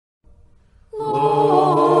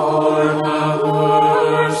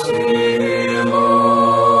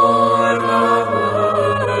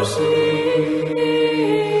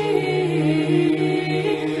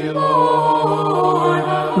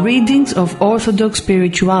roots of Orthodox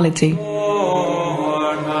spirituality.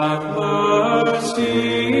 Lord, have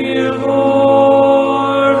mercy,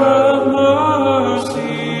 Lord, have mercy.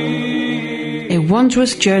 A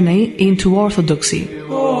wondrous journey into Orthodoxy.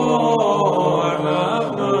 Lord,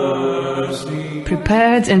 have mercy.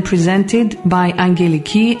 Prepared and presented by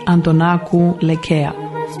Angeliki Antonakou, Lekea.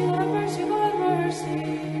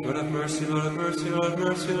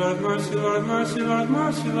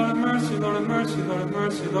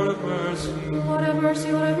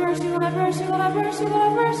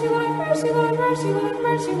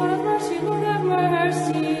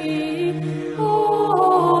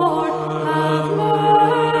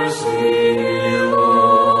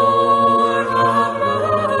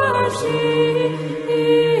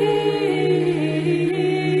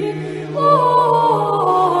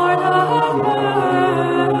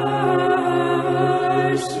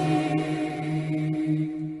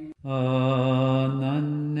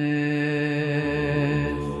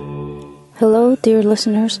 Hello, dear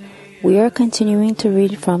listeners. We are continuing to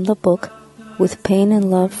read from the book With Pain and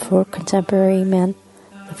Love for Contemporary Men,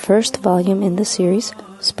 the first volume in the series,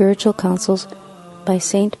 Spiritual Counsels, by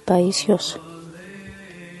Saint Paisios.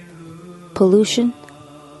 Pollution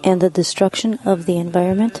and the destruction of the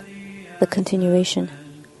environment, the continuation.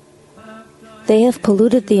 They have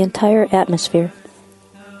polluted the entire atmosphere.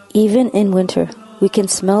 Even in winter, we can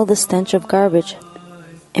smell the stench of garbage.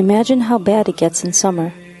 Imagine how bad it gets in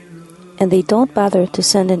summer. And they don't bother to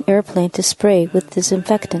send an airplane to spray with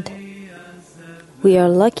disinfectant. We are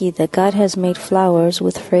lucky that God has made flowers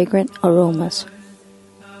with fragrant aromas.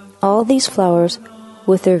 All these flowers,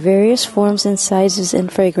 with their various forms and sizes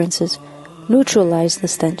and fragrances, neutralize the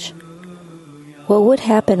stench. What would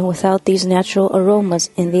happen without these natural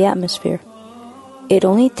aromas in the atmosphere? It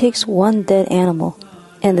only takes one dead animal,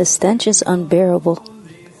 and the stench is unbearable.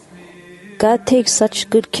 God takes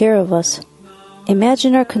such good care of us.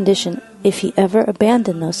 Imagine our condition if He ever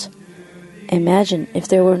abandoned us. Imagine if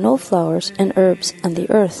there were no flowers and herbs on the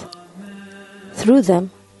earth. Through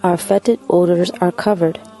them, our fetid odors are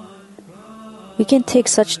covered. We can take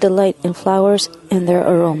such delight in flowers and their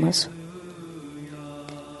aromas.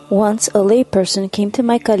 Once a lay person came to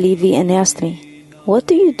my kalivi and asked me, "What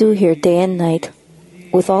do you do here day and night,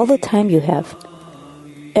 with all the time you have?"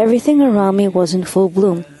 Everything around me was in full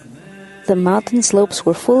bloom. The mountain slopes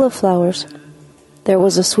were full of flowers. There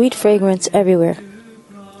was a sweet fragrance everywhere.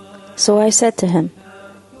 So I said to him,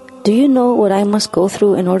 "Do you know what I must go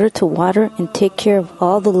through in order to water and take care of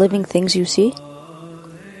all the living things you see?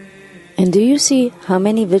 And do you see how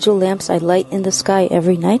many vigil lamps I light in the sky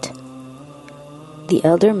every night?" The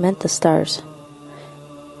elder meant the stars.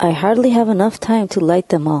 "I hardly have enough time to light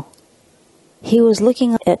them all." He was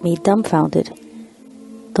looking at me dumbfounded.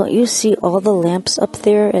 "Don't you see all the lamps up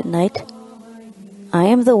there at night? I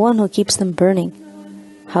am the one who keeps them burning.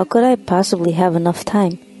 How could I possibly have enough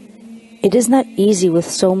time? It is not easy with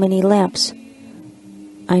so many lamps.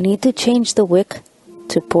 I need to change the wick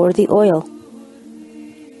to pour the oil."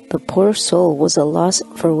 The poor soul was a loss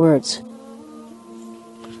for words.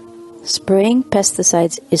 Spraying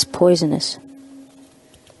pesticides is poisonous.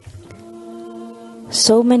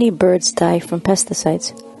 So many birds die from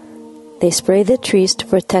pesticides. They spray the trees to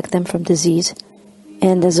protect them from disease,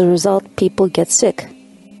 and as a result, people get sick.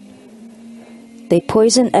 They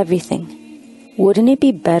poison everything. Wouldn't it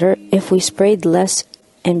be better if we sprayed less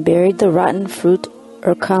and buried the rotten fruit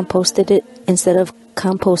or composted it instead of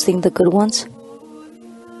composting the good ones?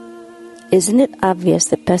 Isn't it obvious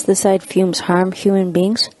that pesticide fumes harm human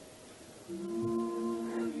beings?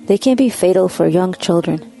 They can be fatal for young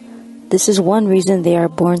children. This is one reason they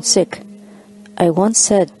are born sick. I once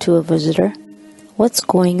said to a visitor, "What's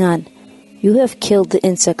going on? You have killed the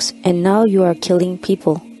insects and now you are killing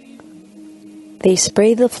people." They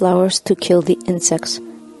spray the flowers to kill the insects,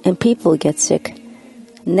 and people get sick.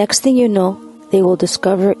 Next thing you know, they will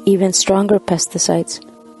discover even stronger pesticides.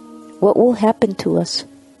 What will happen to us?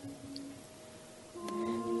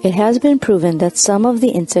 It has been proven that some of the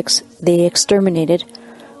insects they exterminated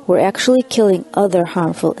were actually killing other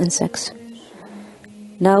harmful insects.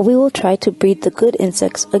 Now we will try to breed the good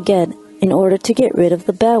insects again in order to get rid of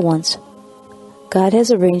the bad ones. God has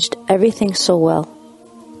arranged everything so well.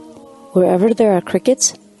 Wherever there are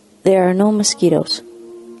crickets, there are no mosquitoes.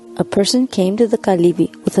 A person came to the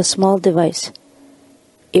kalivi with a small device.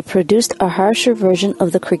 It produced a harsher version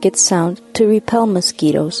of the cricket sound to repel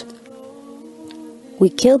mosquitoes. We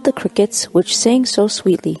killed the crickets which sang so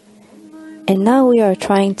sweetly, and now we are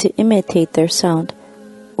trying to imitate their sound,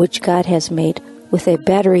 which God has made with a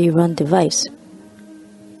battery-run device.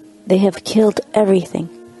 They have killed everything,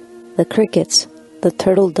 the crickets, the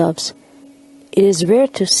turtle doves. It is rare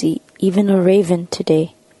to see even a raven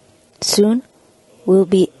today. Soon, we'll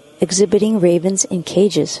be exhibiting ravens in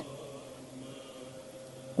cages.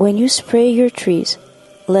 When you spray your trees,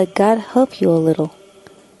 let God help you a little.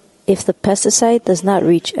 If the pesticide does not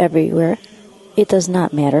reach everywhere, it does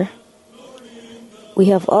not matter. We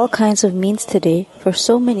have all kinds of means today for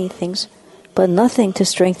so many things, but nothing to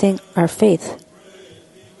strengthen our faith.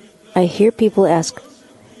 I hear people ask,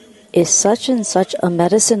 is such and such a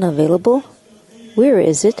medicine available? Where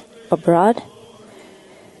is it? Abroad?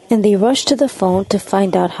 And they rush to the phone to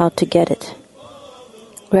find out how to get it.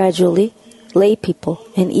 Gradually, lay people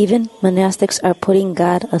and even monastics are putting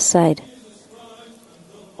God aside.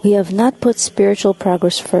 We have not put spiritual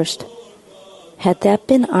progress first. Had that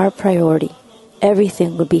been our priority,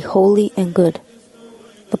 everything would be holy and good.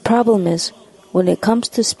 The problem is, when it comes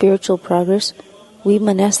to spiritual progress, we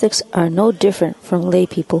monastics are no different from lay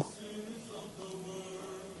people.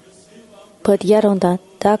 But Yaronda,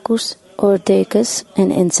 Dacus ordaicus,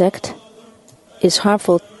 an insect, is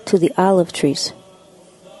harmful to the olive trees.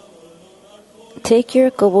 Take your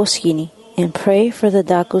goboskini and pray for the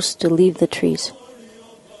Dacus to leave the trees.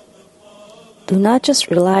 Do not just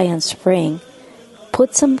rely on spraying.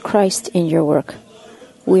 Put some Christ in your work.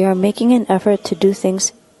 We are making an effort to do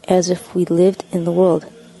things as if we lived in the world.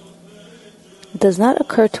 It does not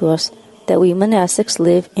occur to us that we monastics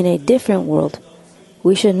live in a different world.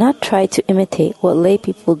 We should not try to imitate what lay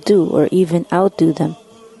people do or even outdo them.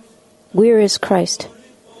 Where is Christ?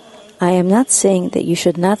 I am not saying that you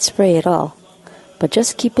should not spray at all, but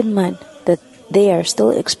just keep in mind that they are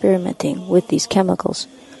still experimenting with these chemicals.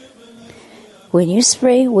 When you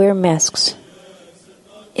spray, wear masks.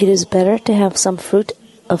 It is better to have some fruit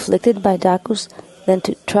afflicted by Dacus than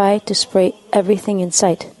to try to spray everything in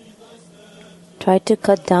sight. Try to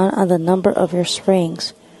cut down on the number of your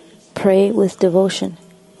sprayings. Pray with devotion.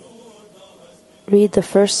 Read the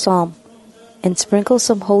first psalm and sprinkle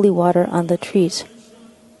some holy water on the trees.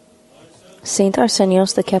 Saint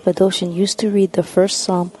Arsenios the Cappadocian used to read the first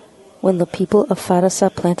psalm when the people of Farasa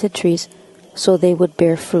planted trees so they would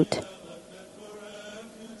bear fruit.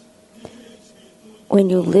 When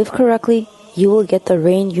you live correctly, you will get the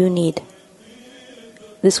rain you need.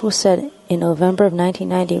 This was said in November of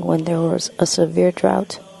 1990 when there was a severe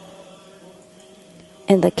drought.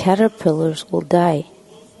 And the caterpillars will die.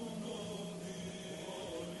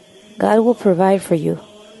 God will provide for you.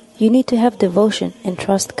 You need to have devotion and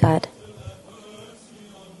trust God.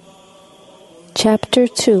 Chapter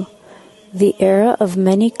 2. The Era of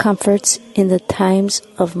Many Comforts in the Times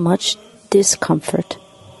of Much Discomfort.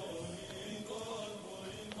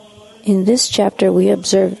 In this chapter we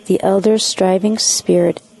observe the elder's striving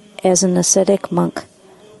spirit as an ascetic monk.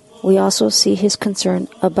 We also see his concern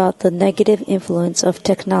about the negative influence of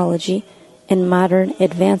technology and modern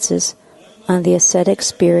advances on the ascetic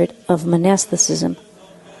spirit of monasticism.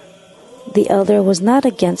 The elder was not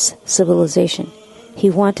against civilization. He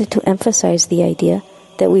wanted to emphasize the idea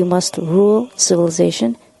that we must rule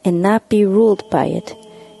civilization and not be ruled by it.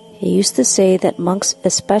 He used to say that monks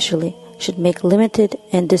especially should make limited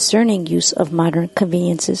and discerning use of modern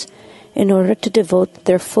conveniences in order to devote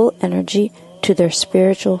their full energy to their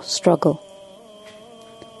spiritual struggle.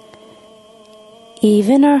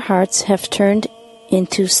 Even our hearts have turned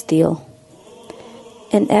into steel.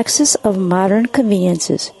 An excess of modern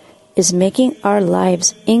conveniences is making our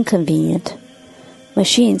lives inconvenient.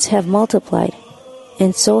 Machines have multiplied,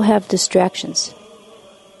 and so have distractions.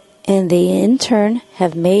 And they in turn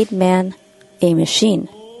have made man a machine.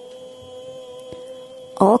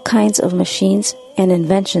 All kinds of machines and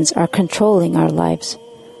inventions are controlling our lives.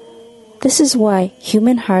 This is why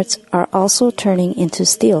human hearts are also turning into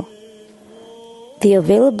steel. The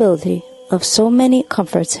availability of so many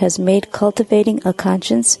comforts has made cultivating a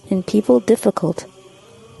conscience in people difficult.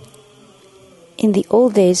 In the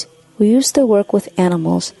old days, we used to work with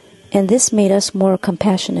animals, and this made us more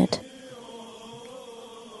compassionate.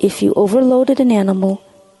 If you overloaded an animal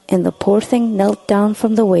and the poor thing knelt down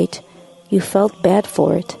from the weight, you felt bad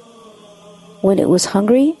for it. When it was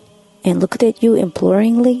hungry and looked at you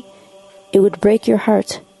imploringly, it would break your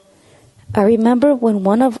heart. I remember when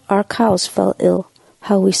one of our cows fell ill,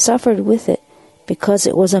 how we suffered with it because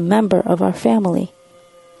it was a member of our family.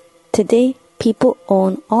 Today, people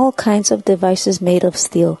own all kinds of devices made of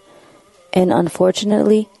steel, and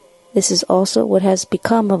unfortunately, this is also what has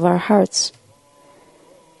become of our hearts.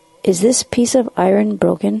 Is this piece of iron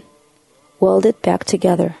broken? Weld it back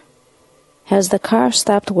together. Has the car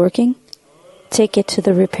stopped working? Take it to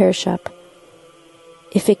the repair shop.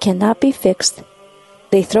 If it cannot be fixed,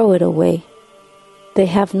 they throw it away. They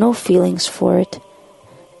have no feelings for it.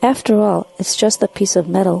 After all, it's just a piece of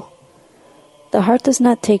metal. The heart does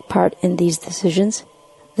not take part in these decisions.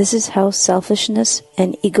 This is how selfishness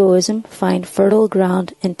and egoism find fertile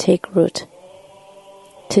ground and take root.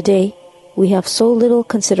 Today, we have so little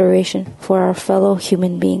consideration for our fellow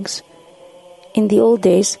human beings. In the old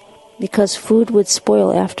days, because food would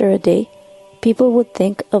spoil after a day, people would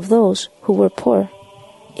think of those who were poor.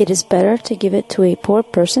 It is better to give it to a poor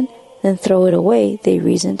person than throw it away, they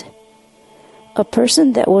reasoned. A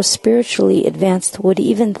person that was spiritually advanced would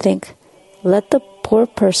even think, let the poor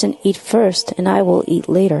person eat first and I will eat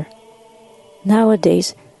later.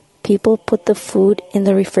 Nowadays, people put the food in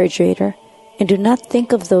the refrigerator and do not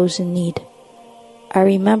think of those in need. I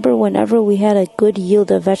remember whenever we had a good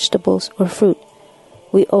yield of vegetables or fruit,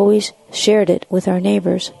 we always shared it with our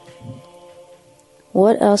neighbors.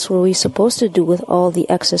 What else were we supposed to do with all the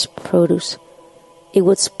excess produce? It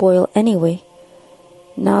would spoil anyway.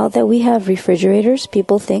 Now that we have refrigerators,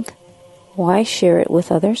 people think, why share it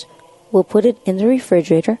with others? We'll put it in the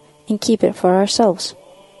refrigerator and keep it for ourselves.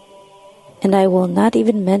 And I will not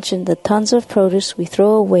even mention the tons of produce we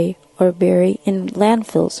throw away or bury in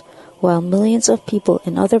landfills, while millions of people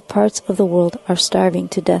in other parts of the world are starving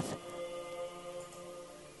to death.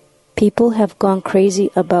 People have gone crazy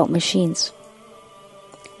about machines.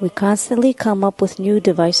 We constantly come up with new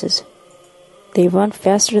devices. They run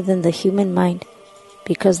faster than the human mind,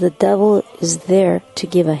 because the devil is there to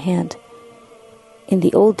give a hand. In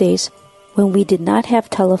the old days, when we did not have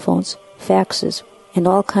telephones, faxes, and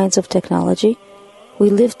all kinds of technology, we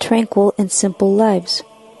lived tranquil and simple lives.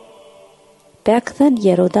 Back then,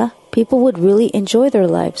 Yeroda, people would really enjoy their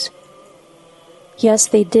lives. Yes,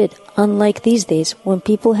 they did, unlike these days when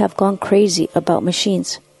people have gone crazy about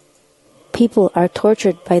machines. People are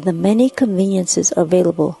tortured by the many conveniences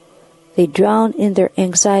available. They drown in their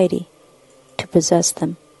anxiety to possess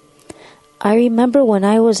them. I remember when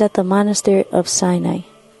I was at the monastery of Sinai.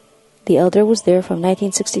 The elder was there from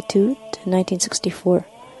 1962 to 1964.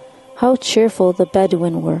 How cheerful the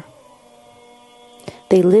Bedouin were.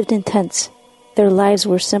 They lived in tents. Their lives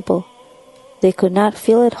were simple. They could not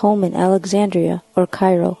feel at home in Alexandria or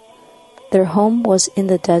Cairo. Their home was in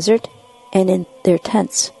the desert and in their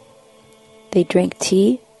tents. They drank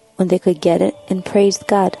tea when they could get it and praised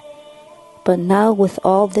God. But now with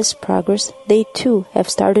all this progress, they too have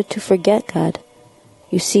started to forget God.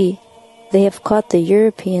 You see, they have caught the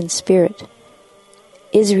European spirit.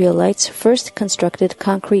 Israelites first constructed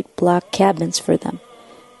concrete block cabins for them,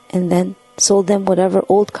 and then sold them whatever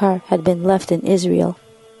old car had been left in Israel.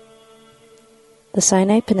 The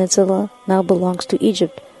Sinai Peninsula now belongs to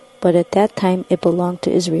Egypt, but at that time it belonged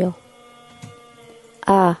to Israel.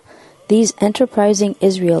 Ah, these enterprising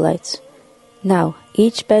Israelites. Now,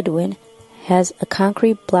 each Bedouin has a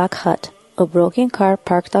concrete block hut, a broken car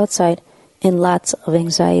parked outside, and lots of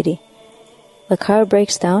anxiety. The car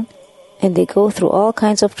breaks down, and they go through all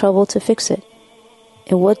kinds of trouble to fix it.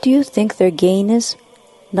 And what do you think their gain is?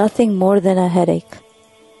 Nothing more than a headache.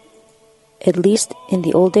 At least in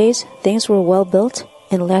the old days, things were well built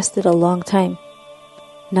and lasted a long time.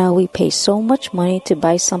 Now we pay so much money to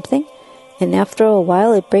buy something, and after a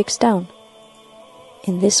while it breaks down.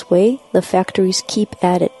 In this way, the factories keep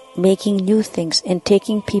at it, making new things and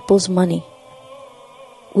taking people's money.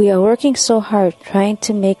 We are working so hard trying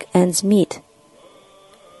to make ends meet.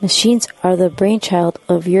 Machines are the brainchild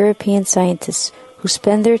of European scientists who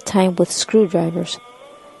spend their time with screwdrivers.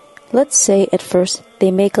 Let's say at first they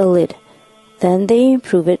make a lid. Then they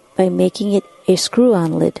improve it by making it a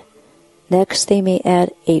screw-on lid. Next, they may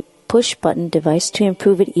add a push-button device to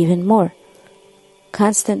improve it even more.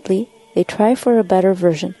 Constantly, they try for a better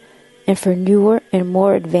version and for newer and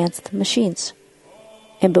more advanced machines.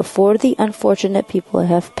 And before the unfortunate people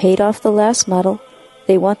have paid off the last model,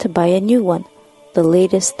 they want to buy a new one, the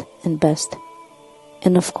latest and best.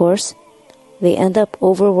 And of course, they end up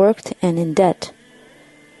overworked and in debt.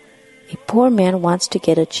 A poor man wants to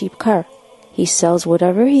get a cheap car. He sells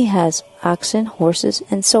whatever he has, oxen, horses,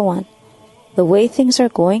 and so on. The way things are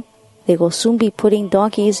going, they will soon be putting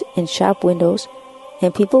donkeys in shop windows,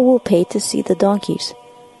 and people will pay to see the donkeys.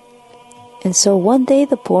 And so one day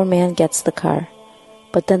the poor man gets the car,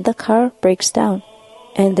 but then the car breaks down,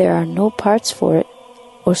 and there are no parts for it,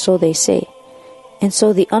 or so they say, and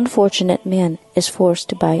so the unfortunate man is forced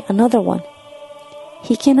to buy another one.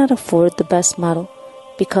 He cannot afford the best model,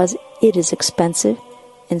 because it is expensive,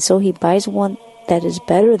 and so he buys one that is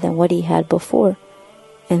better than what he had before,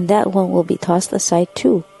 and that one will be tossed aside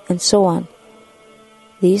too, and so on.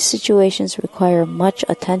 These situations require much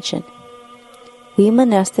attention. We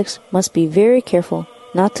monastics must be very careful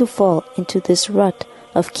not to fall into this rut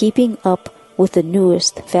of keeping up with the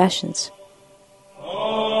newest fashions.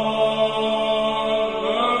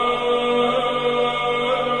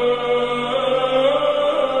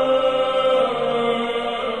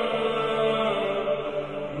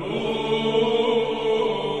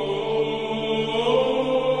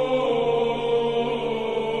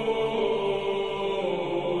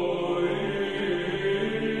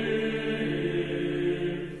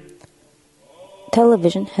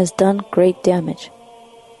 television has done great damage.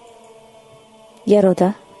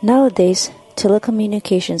 Yeroda, nowadays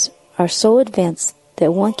telecommunications are so advanced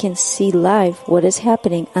that one can see live what is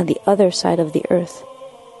happening on the other side of the earth.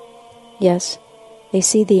 Yes, they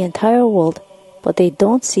see the entire world, but they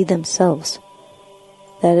don't see themselves.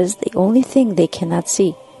 That is the only thing they cannot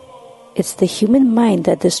see. It's the human mind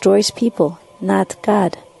that destroys people, not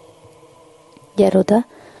God. Yeroda,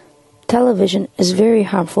 television is very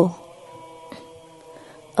harmful.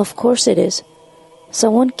 Of course it is.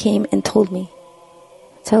 Someone came and told me,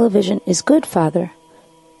 "Television is good, Father."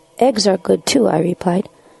 "Eggs are good too," I replied,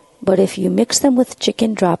 "but if you mix them with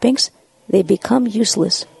chicken droppings, they become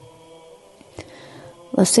useless."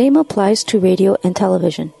 The same applies to radio and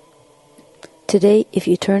television. Today, if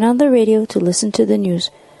you turn on the radio to listen to the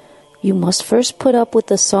news, you must first put up with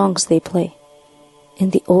the songs they play.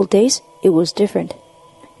 In the old days, it was different.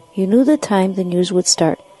 You knew the time the news would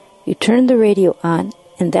start. You turned the radio on,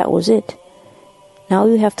 and that was it. Now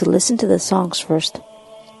you have to listen to the songs first.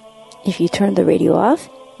 If you turn the radio off,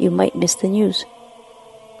 you might miss the news.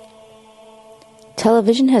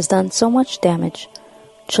 Television has done so much damage.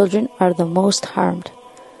 Children are the most harmed.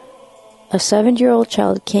 A 7-year-old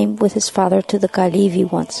child came with his father to the Kalivi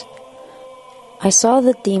once. I saw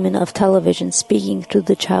the demon of television speaking through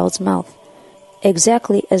the child's mouth,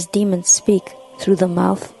 exactly as demons speak through the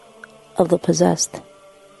mouth of the possessed.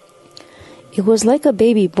 It was like a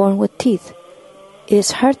baby born with teeth. It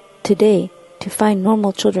is hard today to find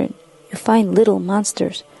normal children. You find little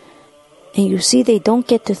monsters, and you see they don't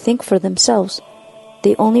get to think for themselves.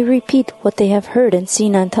 They only repeat what they have heard and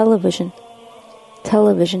seen on television.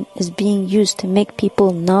 Television is being used to make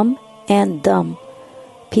people numb and dumb.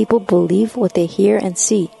 People believe what they hear and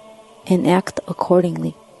see, and act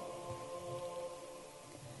accordingly.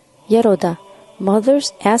 Yeroda,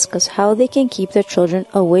 mothers ask us how they can keep their children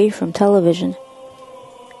away from television.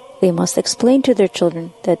 They must explain to their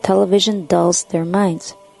children that television dulls their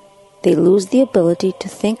minds. They lose the ability to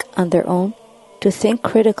think on their own, to think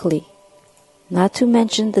critically, not to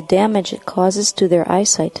mention the damage it causes to their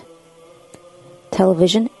eyesight.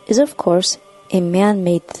 Television is, of course, a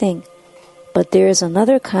man-made thing, but there is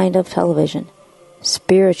another kind of television,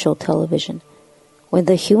 spiritual television. When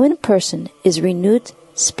the human person is renewed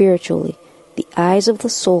spiritually, the eyes of the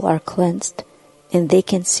soul are cleansed, and they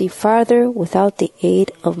can see farther without the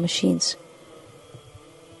aid of machines.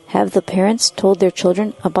 Have the parents told their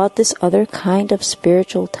children about this other kind of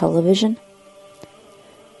spiritual television?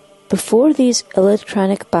 Before these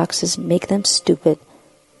electronic boxes make them stupid,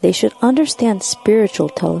 they should understand spiritual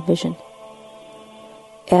television.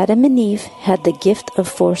 Adam and Eve had the gift of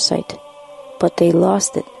foresight, but they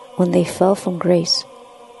lost it when they fell from grace.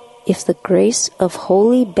 If the grace of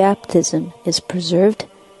holy baptism is preserved,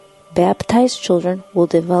 baptized children will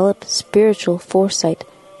develop spiritual foresight,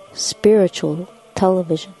 spiritual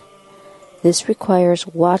television. This requires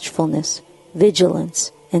watchfulness,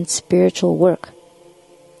 vigilance, and spiritual work.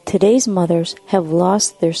 Today's mothers have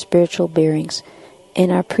lost their spiritual bearings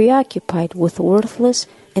and are preoccupied with worthless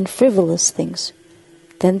and frivolous things.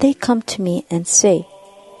 Then they come to me and say,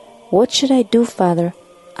 "What should I do, Father?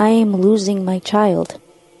 I am losing my child."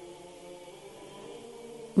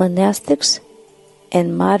 Monastics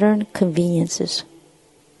and modern conveniences.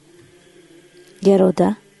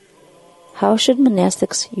 Yeroda, how should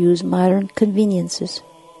monastics use modern conveniences?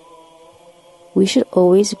 We should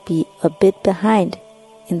always be a bit behind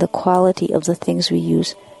in the quality of the things we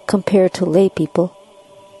use compared to lay people.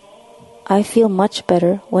 I feel much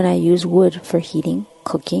better when I use wood for heating,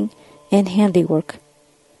 cooking, and handiwork.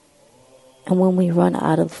 And when we run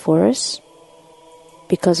out of forests,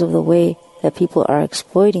 because of the way that people are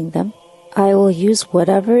exploiting them, I will use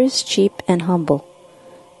whatever is cheap and humble.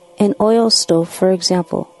 An oil stove, for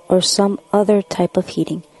example, or some other type of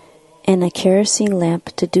heating, and a kerosene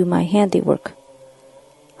lamp to do my handiwork.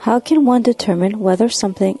 How can one determine whether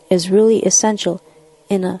something is really essential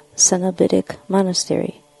in a Cenobitic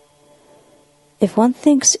monastery? If one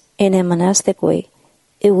thinks in a monastic way,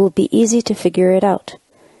 it will be easy to figure it out.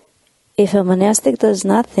 If a monastic does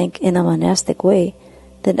not think in a monastic way,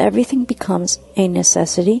 then everything becomes a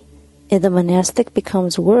necessity, and the monastic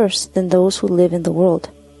becomes worse than those who live in the world.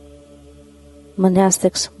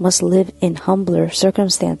 Monastics must live in humbler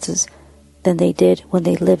circumstances than they did when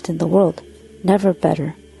they lived in the world, never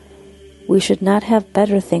better. We should not have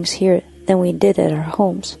better things here than we did at our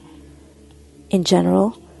homes. In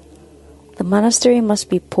general, the monastery must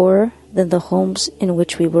be poorer than the homes in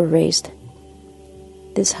which we were raised.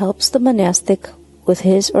 This helps the monastic with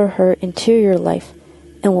his or her interior life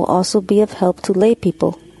and will also be of help to lay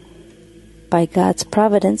people. By God's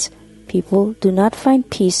providence, people do not find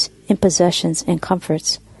peace in possessions and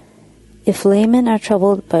comforts. If laymen are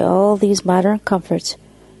troubled by all these modern comforts,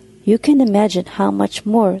 you can imagine how much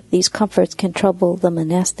more these comforts can trouble the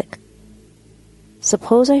monastic.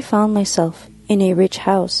 Suppose I found myself in a rich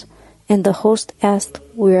house, and the host asked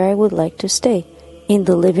where I would like to stay, in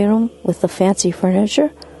the living room with the fancy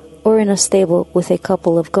furniture, or in a stable with a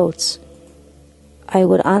couple of goats. I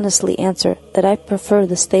would honestly answer that I prefer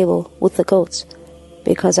the stable with the goats,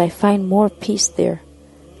 because I find more peace there.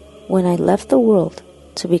 When I left the world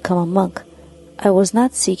to become a monk, I was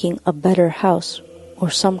not seeking a better house or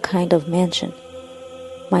some kind of mansion.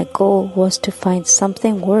 My goal was to find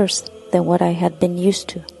something worse than what I had been used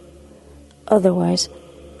to. Otherwise,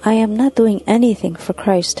 I am not doing anything for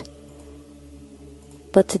Christ.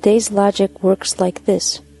 But today's logic works like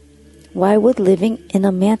this. Why would living in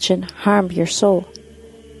a mansion harm your soul?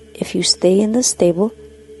 If you stay in the stable,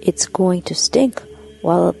 it's going to stink,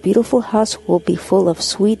 while a beautiful house will be full of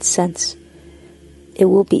sweet scents. It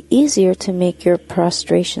will be easier to make your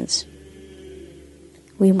prostrations.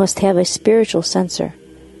 We must have a spiritual sensor.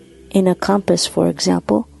 In a compass, for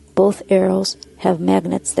example, both arrows have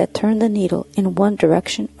magnets that turn the needle in one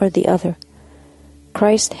direction or the other.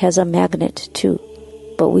 Christ has a magnet too,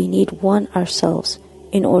 but we need one ourselves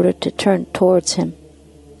in order to turn towards Him.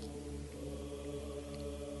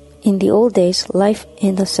 In the old days, life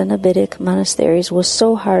in the Cenobitic monasteries was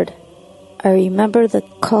so hard. I remember the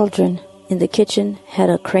cauldron in the kitchen had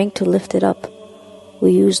a crank to lift it up.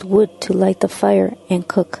 We used wood to light the fire and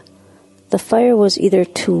cook. The fire was either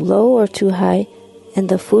too low or too high, and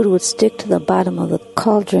the food would stick to the bottom of the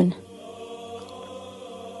cauldron.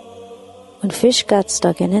 When fish got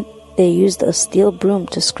stuck in it, they used a steel broom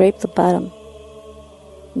to scrape the bottom.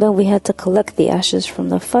 Then we had to collect the ashes from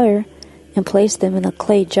the fire and place them in a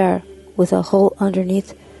clay jar with a hole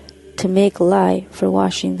underneath to make lye for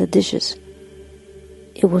washing the dishes.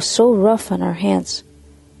 It was so rough on our hands,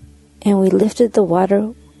 and we lifted the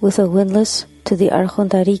water with a windlass to the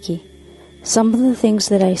Archdiocese. Some of the things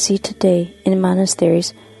that I see today in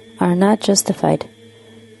monasteries are not justified.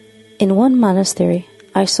 In one monastery,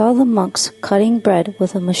 I saw the monks cutting bread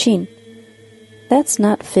with a machine. That's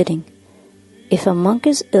not fitting. If a monk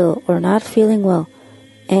is ill or not feeling well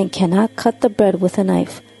and cannot cut the bread with a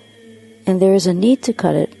knife, and there is a need to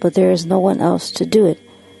cut it but there is no one else to do it,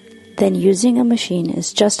 then using a machine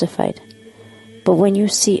is justified. But when you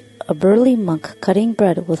see a burly monk cutting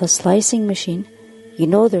bread with a slicing machine, you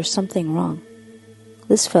know there's something wrong.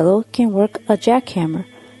 This fellow can work a jackhammer,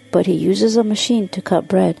 but he uses a machine to cut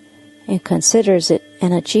bread and considers it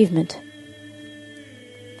an achievement.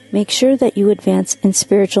 Make sure that you advance in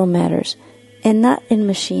spiritual matters and not in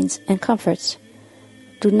machines and comforts.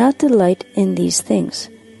 Do not delight in these things.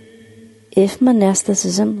 If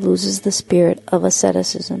monasticism loses the spirit of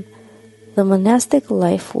asceticism, the monastic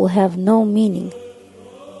life will have no meaning.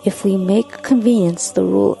 If we make convenience the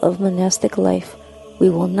rule of monastic life, we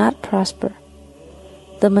will not prosper.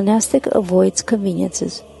 The monastic avoids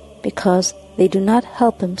conveniences because they do not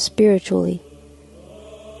help him spiritually.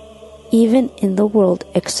 Even in the world,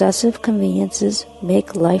 excessive conveniences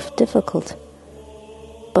make life difficult.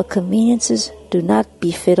 But conveniences do not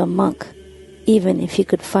befit a monk, even if he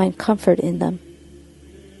could find comfort in them.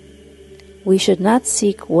 We should not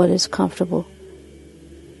seek what is comfortable.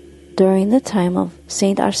 During the time of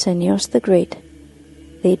Saint Arsenios the Great,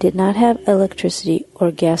 they did not have electricity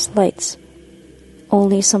or gas lights,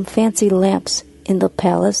 only some fancy lamps in the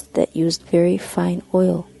palace that used very fine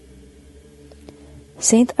oil.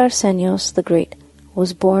 Saint Arsenios the Great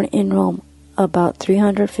was born in Rome about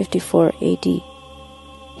 354 AD.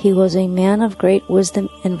 He was a man of great wisdom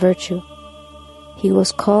and virtue. He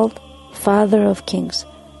was called Father of Kings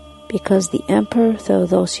because the Emperor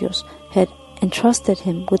Theodosius had entrusted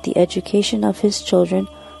him with the education of his children.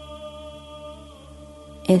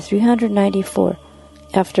 In 394,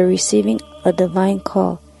 after receiving a divine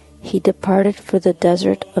call, he departed for the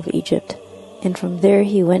desert of Egypt, and from there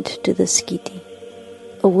he went to the Skiti,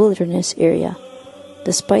 a wilderness area.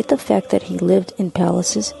 Despite the fact that he lived in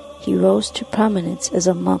palaces, he rose to prominence as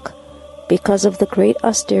a monk because of the great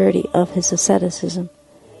austerity of his asceticism.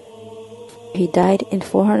 He died in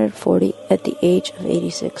 440 at the age of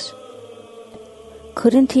 86.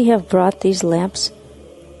 Couldn't he have brought these lamps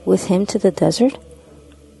with him to the desert?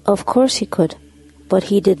 Of course he could, but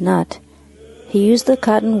he did not. He used the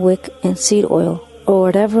cotton wick and seed oil, or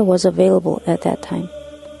whatever was available at that time.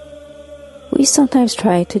 We sometimes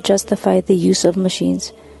try to justify the use of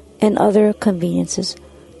machines and other conveniences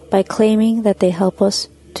by claiming that they help us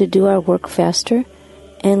to do our work faster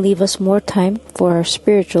and leave us more time for our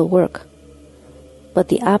spiritual work. But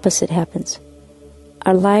the opposite happens.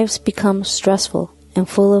 Our lives become stressful, and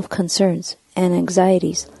full of concerns and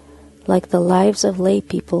anxieties, like the lives of lay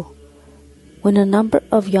people. When a number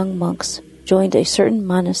of young monks joined a certain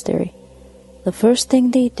monastery, the first thing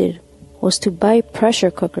they did was to buy pressure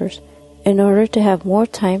cookers in order to have more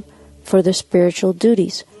time for their spiritual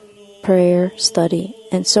duties, prayer, study,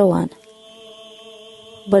 and so on.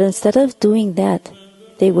 But instead of doing that,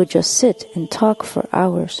 they would just sit and talk for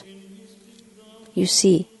hours. You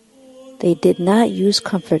see, they did not use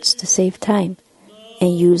comforts to save time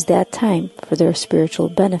and use that time for their spiritual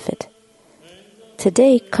benefit.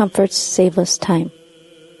 Today, comforts save us time,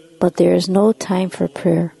 but there is no time for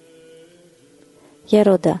prayer.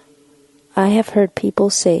 Yeroda, I have heard people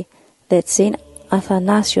say that Saint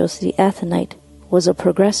Athanasius the Athonite was a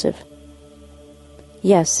progressive.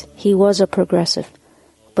 Yes, he was a progressive,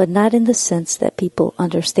 but not in the sense that people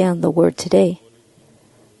understand the word today.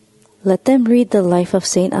 Let them read the life of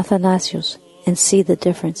Saint Athanasius and see the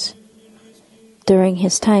difference. During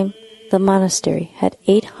his time, the monastery had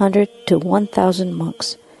 800 to 1,000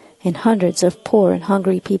 monks, and hundreds of poor and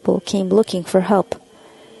hungry people came looking for help.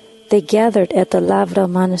 They gathered at the Lavra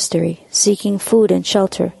monastery, seeking food and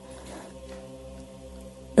shelter.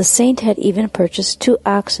 The saint had even purchased 2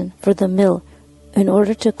 oxen for the mill in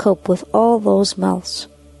order to cope with all those mouths.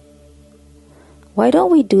 Why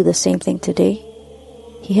don't we do the same thing today?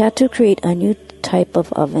 He had to create a new type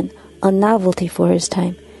of oven, a novelty for his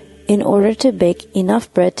time, in order to bake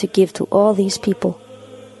enough bread to give to all these people.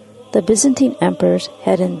 The Byzantine emperors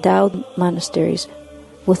had endowed monasteries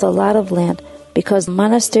with a lot of land because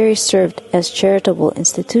monasteries served as charitable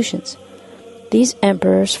institutions. These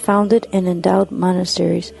emperors founded and endowed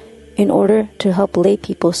monasteries in order to help lay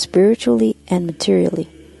people spiritually and materially.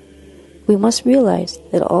 We must realize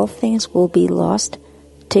that all things will be lost,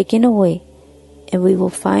 taken away, and we will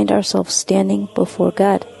find ourselves standing before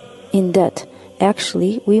God in debt.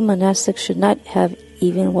 Actually, we monastics should not have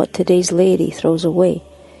even what today's laity throws away.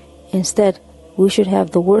 Instead, we should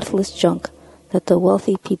have the worthless junk that the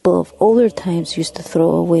wealthy people of older times used to throw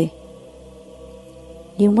away.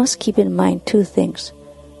 You must keep in mind 2 things.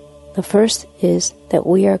 The first is that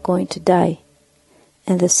we are going to die,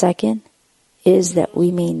 and the second is that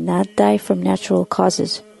we may not die from natural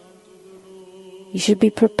causes. You should be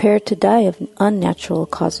prepared to die of unnatural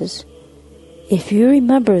causes. If you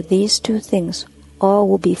remember these 2 things, all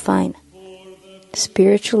will be fine.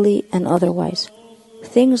 Spiritually and otherwise,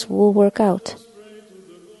 things will work out.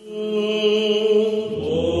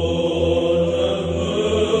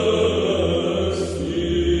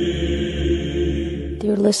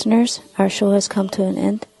 Dear listeners, our show has come to an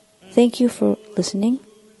end. Thank you for listening.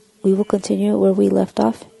 We will continue where we left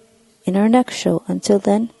off in our next show. Until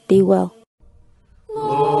then, be well.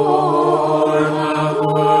 Lord, have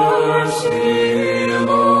mercy.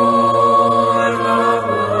 Lord, have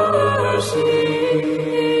mercy.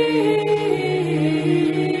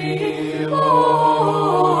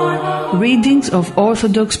 Lord, have Readings of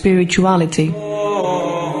Orthodox Spirituality.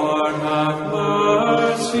 Lord, have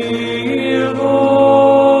mercy.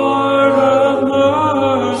 Lord, have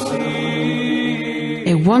mercy.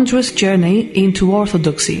 A wondrous journey into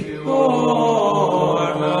Orthodoxy.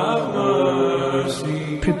 Lord, have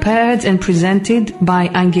mercy. Prepared and presented by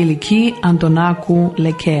Angeliki Antonakou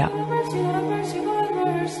Lekea.